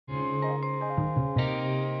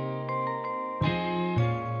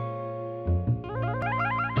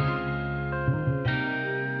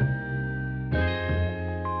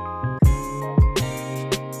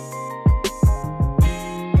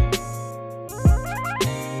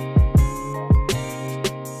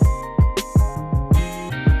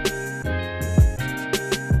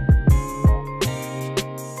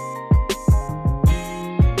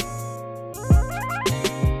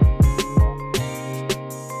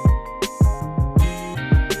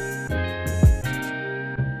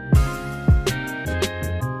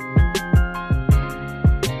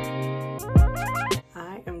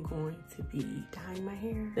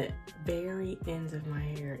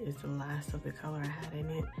color I had in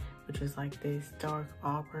it, which is like this dark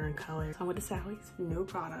auburn color. So I went to Sally's. New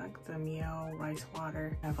product, the Mielle Rice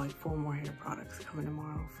Water. I have like 4 more hair products coming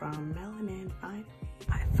tomorrow from Melanin. Finally,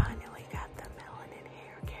 I finally got the Melanin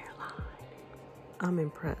hair care line. I'm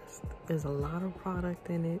impressed. There's a lot of product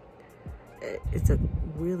in it. It's a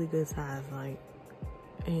really good size, like,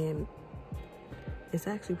 and it's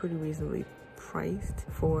actually pretty reasonably priced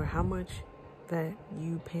for how much that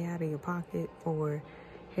you pay out of your pocket for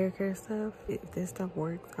hair care stuff. If this stuff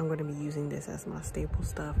works, I'm gonna be using this as my staple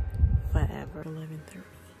stuff forever. 11:30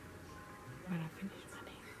 when I finish my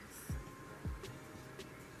nails.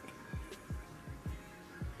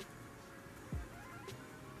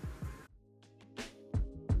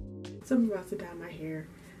 So I'm about to dye my hair.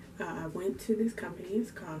 I went to this company.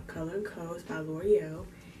 It's called Color & Co. It's by L'Oreal,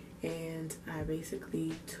 and I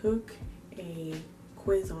basically took a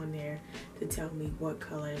quiz on there to tell me what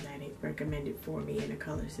color that it recommended for me in a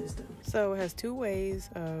color system. So it has 2 ways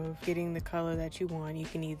of getting the color that you want. You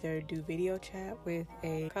can either do video chat with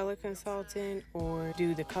a color consultant or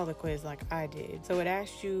do the color quiz like I did. So it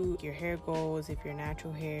asks you your hair goals, if your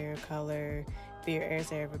natural hair color, if your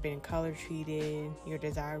hair's ever been color treated, your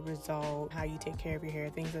desired result, how you take care of your hair,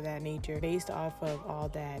 things of that nature. Based off of all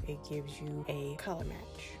that, it gives you a color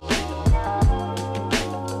match.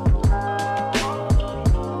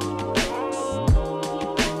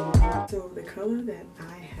 So the color that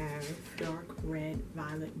I have, dark red,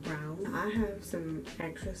 violet, brown. I have some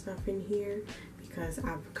extra stuff in here because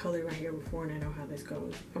I've colored my hair before and I know how this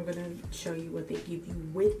goes. I'm gonna show you what they give you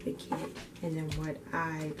with the kit and then what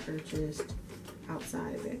I purchased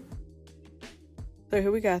outside of it. So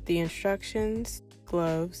here we got the instructions,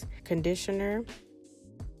 gloves, conditioner,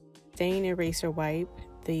 stain eraser wipe,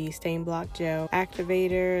 the stain block gel,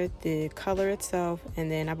 activator, the color itself,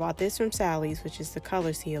 and then I bought this from Sally's, which is the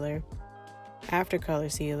color sealer, after color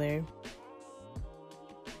sealer,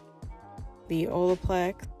 the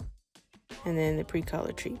Olaplex, and then the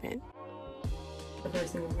pre-color treatment. The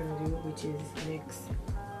first thing we're gonna do, which is mix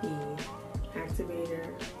the activator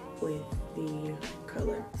with the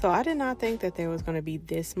color. So I did not think that there was going to be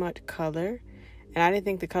this much color, and I didn't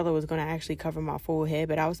think the color was going to actually cover my full head,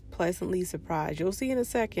 but I was pleasantly surprised. You'll see in a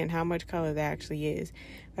second how much color that actually is.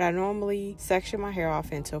 But I normally section my hair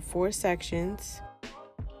off into 4 sections.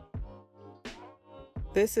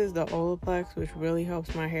 This is the Olaplex, which really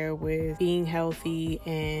helps my hair with being healthy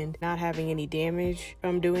and not having any damage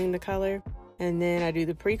from doing the color. And then I do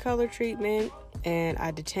the pre-color treatment and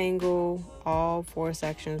I detangle all 4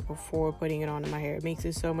 sections before putting it onto my hair. It makes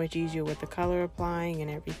it so much easier with the color applying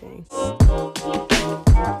and everything.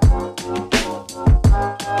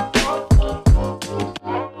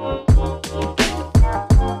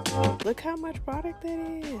 Look how much product that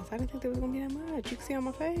is. I didn't think there was gonna be that much. You can see on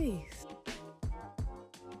my face.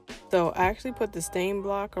 So I actually put the stain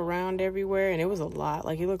block around everywhere, and it was a lot.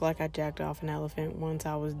 Like, it looked like I jacked off an elephant once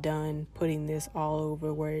I was done putting this all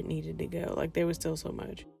over where it needed to go. Like, there was still so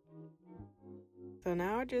much. So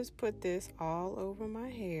now I just put this all over my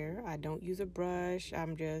hair. I don't use a brush. I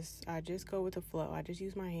just go with the flow. I just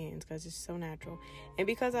use my hands because it's so natural. And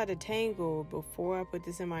because I detangle before I put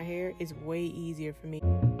this in my hair, it's way easier for me.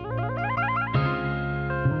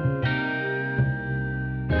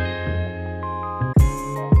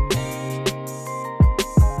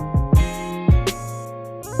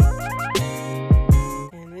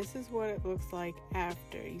 What it looks like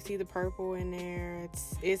after. You see the purple in there?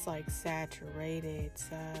 It's like saturated.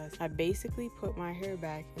 I basically put my hair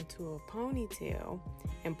back into a ponytail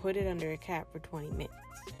and put it under a cap for 20 minutes.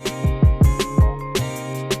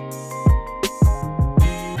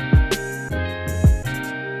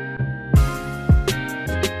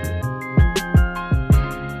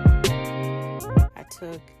 I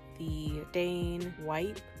took the stain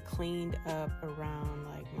wipe, cleaned up around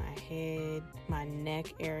like my head, my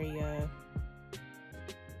neck area.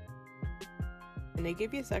 And they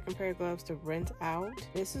give you a second pair of gloves to rinse out.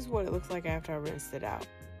 This is what it looks like after I rinsed it out.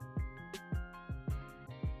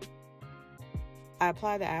 I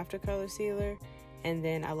apply the after color sealer and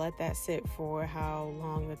then I let that sit for how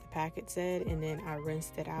long that the packet said, and then I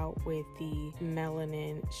rinsed it out with the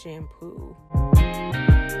Melanin shampoo.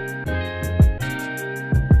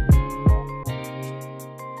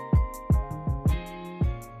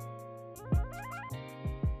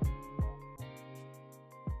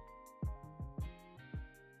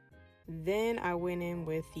 Then I went in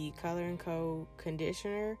with the Color & Co.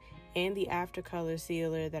 conditioner and the after color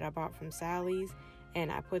sealer that I bought from Sally's,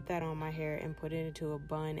 and I put that on my hair and put it into a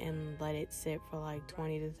bun and let it sit for like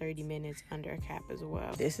 20 to 30 minutes under a cap as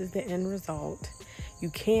well. This is the end result.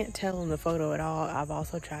 You can't tell in the photo at all. I've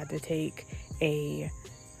also tried to take a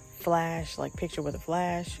flash, like picture with a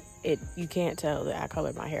flash, you can't tell that I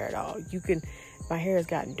colored my hair at all. My hair has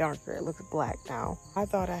gotten darker. It looks black now. I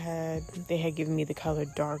thought they had given me the color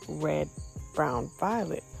dark red, brown,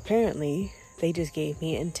 violet. Apparently, they just gave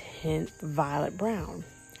me intense violet brown.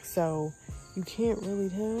 So you can't really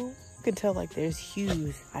tell. You can tell like there's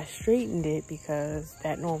hues. I straightened it because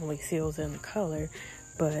that normally seals in the color,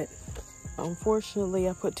 but unfortunately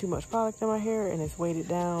I put too much product in my hair and it's weighted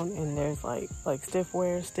down, and there's like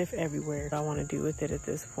stiff everywhere. What I want to do with it at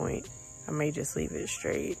this point, I may just leave it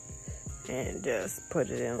straight and just put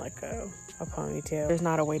it in like a ponytail. There's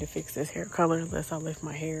not a way to fix this hair color unless I lift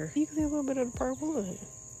my hair. You can see a little bit of the purple,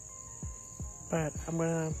 but I'm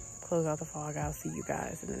gonna close out the vlog. I'll see you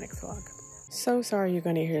guys in the next vlog. So sorry you're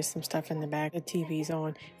gonna hear some stuff in the back. The TV's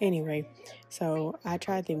on. Anyway, so I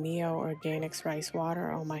tried the Mio Organics rice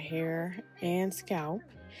water on my hair and scalp.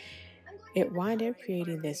 It wound up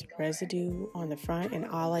creating this residue on the front, and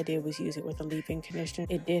all I did was use it with a leave-in conditioner.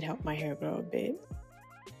 It did help my hair grow a bit.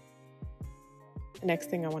 The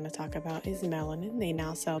next thing I want to talk about is melanin. They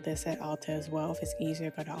now sell this at Ulta as well. If it's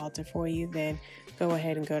easier to go to Ulta for you, then go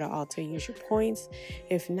ahead and go to Ulta, use your points.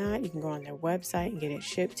 If not, you can go on their website and get it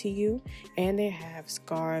shipped to you. And they have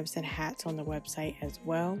scarves and hats on the website as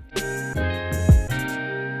well.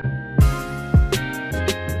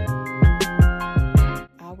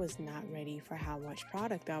 I was not ready for how much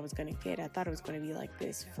product I was going to get. I thought it was going to be like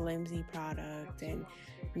this flimsy product and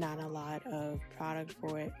not a lot of product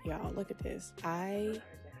for it. Y'all, look at this. I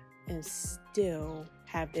am still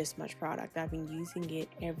have this much product. I've been using it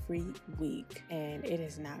every week and it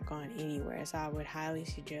has not gone anywhere. So I would highly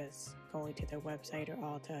suggest going to their website or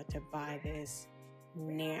Ulta to buy this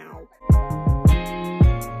now.